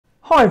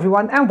Hi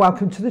everyone and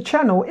welcome to the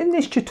channel. In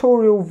this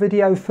tutorial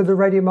video for the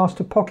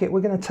RadioMaster Pocket,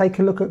 we're going to take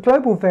a look at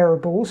global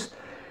variables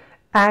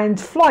and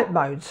flight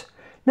modes.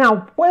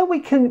 Now, where we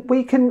can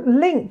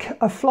link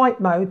a flight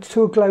mode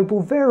to a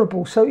global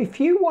variable. So if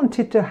you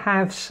wanted to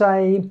have,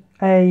 say,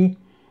 a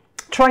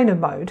trainer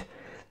mode,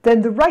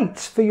 then the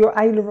rates for your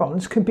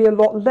ailerons can be a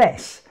lot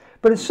less.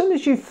 But as soon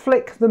as you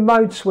flick the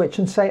mode switch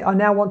and say, I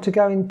now want to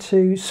go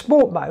into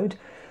sport mode,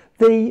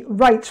 the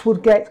rates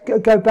would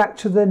go back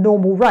to the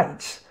normal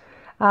rates.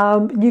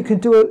 You can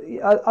do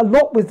a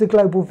lot with the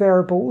global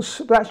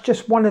variables. That's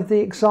just one of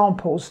the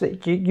examples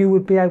that you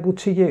would be able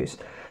to use.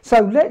 So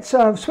let's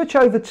switch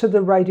over to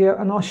the radio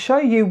and I'll show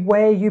you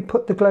where you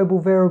put the global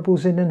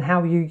variables in and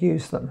how you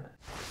use them.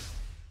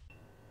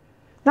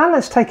 Now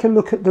let's take a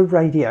look at the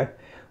radio.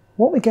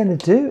 What we're going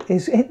to do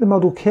is hit the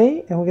model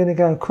key and we're going to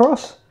go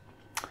across.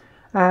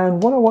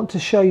 And what I want to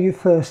show you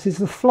first is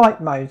the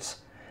flight modes.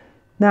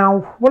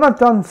 Now what I've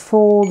done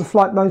for the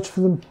flight modes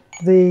for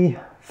the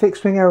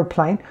fixed wing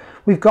aeroplane,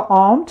 we've got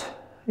armed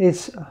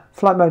is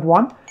flight mode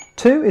 1,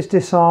 2 is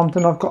disarmed,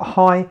 and I've got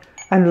high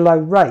and low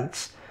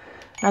rates.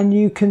 And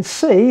you can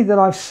see that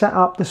I've set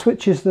up the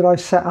switches that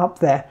I've set up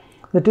there.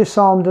 The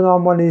disarmed and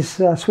armed one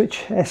is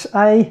switch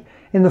SA,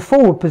 in the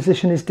forward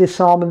position is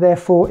disarmed and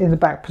therefore in the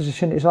back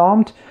position is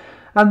armed.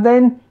 And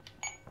then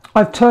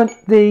I've turned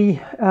the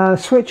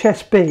switch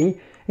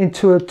SB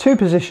into a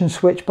 2-position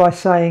switch by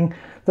saying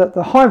that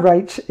the high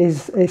rates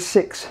is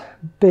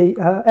 6B,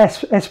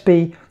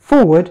 SB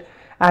forward,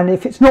 and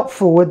if it's not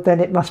forward then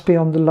it must be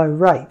on the low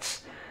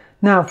rates.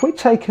 Now if we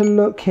take a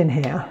look in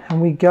here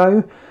and we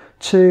go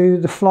to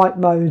the flight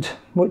mode,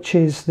 which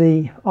is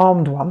the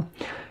armed one,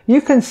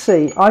 you can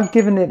see I've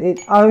given it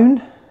its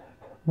own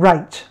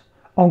rate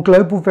on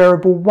global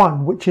variable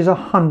 1, which is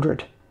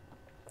 100.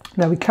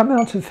 Now we come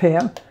out of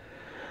here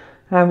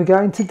and we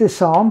go into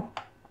disarm,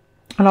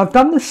 and I've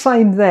done the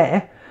same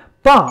there,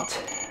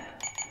 but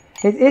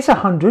it is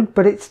 100,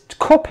 but it's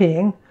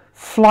copying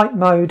flight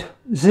mode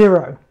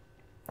 0.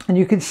 And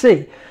you can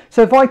see,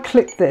 so if I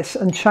click this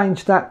and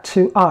change that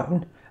to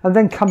own and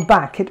then come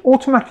back, it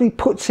automatically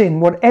puts in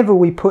whatever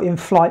we put in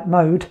flight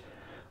mode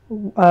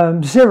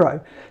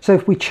 0. So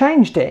if we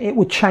changed it, it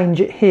would change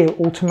it here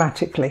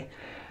automatically.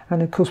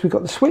 And of course we've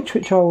got the switch,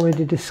 which I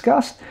already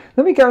discussed.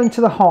 Then we go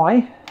into the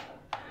high,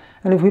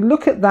 and if we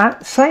look at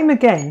that, same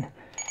again,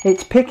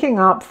 it's picking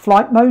up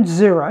flight mode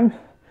 0,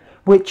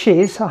 which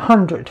is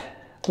 100.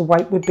 The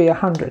weight would be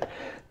 100.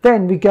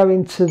 Then we go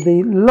into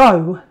the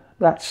low,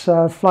 that's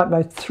flight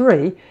mode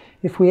 3.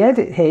 If we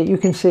edit here, you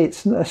can see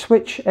it's a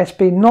switch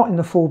SB not in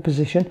the forward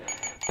position,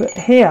 but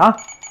here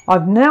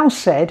I've now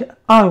said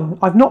own.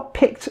 I've not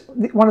picked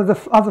one of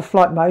the other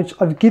flight modes,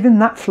 I've given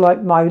that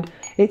flight mode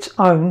its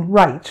own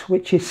rate,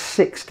 which is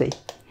 60.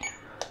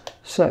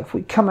 So if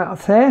we come out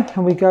of there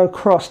and we go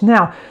across,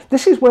 now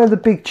this is where the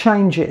big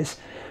change is.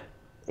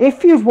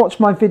 If you've watched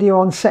my video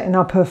on setting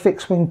up a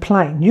fixed wing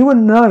plane, you will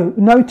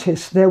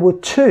notice there were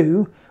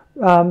 2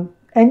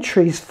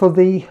 entries for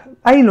the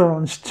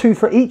ailerons, 2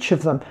 for each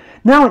of them.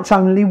 Now it's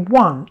only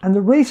 1, and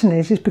the reason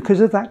is because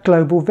of that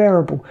global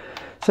variable.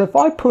 So if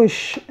I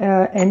push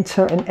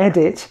enter and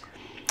edit,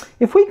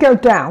 if we go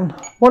down,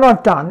 what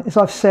I've done is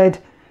I've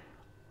said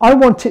I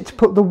want it to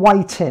put the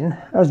weight in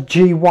as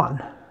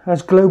G1,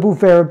 as global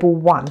variable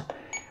 1,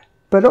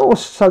 but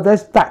also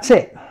that's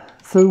it.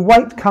 So the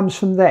weight comes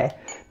from there.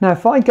 Now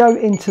if I go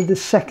into the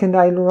second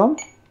aileron,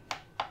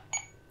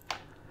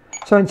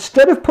 so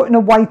instead of putting a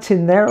weight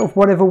in there of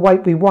whatever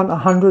weight we want,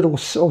 100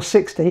 or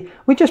 60,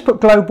 we just put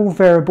global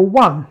variable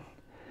 1.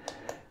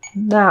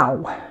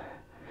 Now,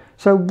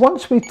 so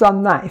once we've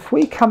done that, if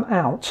we come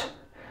out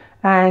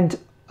and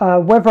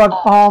whether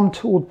I've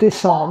armed or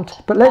disarmed,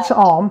 but let's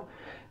arm.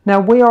 Now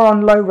we are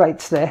on low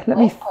rates there. Let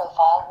me.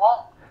 Profile 1.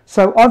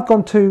 So I've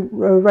gone to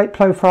rate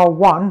profile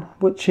 1,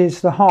 which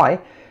is the high,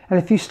 and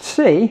if you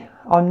see,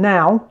 I'm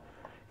now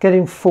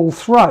getting full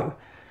throw.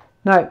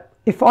 Now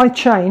if I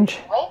change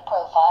rate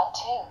profile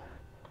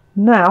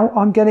 2, now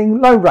I'm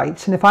getting low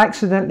rates, and if I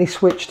accidentally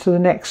switch to the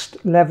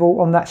next level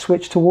on that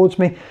switch towards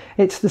me,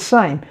 it's the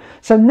same.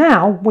 So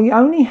now we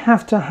only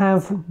have to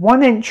have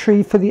 1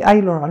 entry for the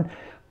aileron,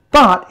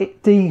 but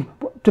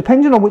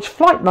depending on which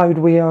flight mode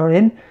we are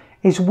in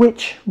is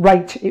which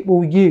rate it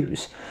will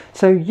use.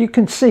 So you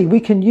can see we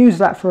can use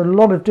that for a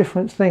lot of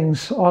different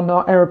things on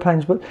our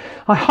aeroplanes, but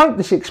I hope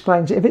this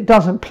explains it. If it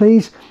doesn't,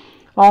 please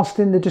ask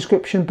in the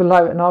description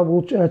below and I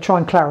will try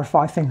and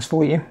clarify things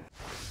for you.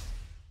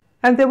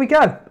 And there we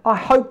go. I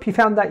hope you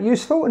found that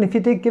useful, and if you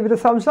did, give it a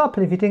thumbs up,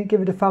 and if you didn't,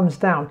 give it a thumbs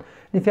down.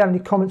 And if you have any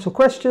comments or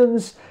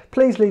questions,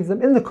 please leave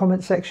them in the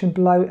comment section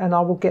below and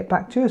I will get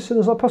back to you as soon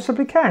as I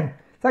possibly can.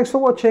 Thanks for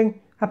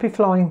watching. Happy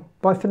flying.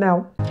 Bye for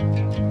now.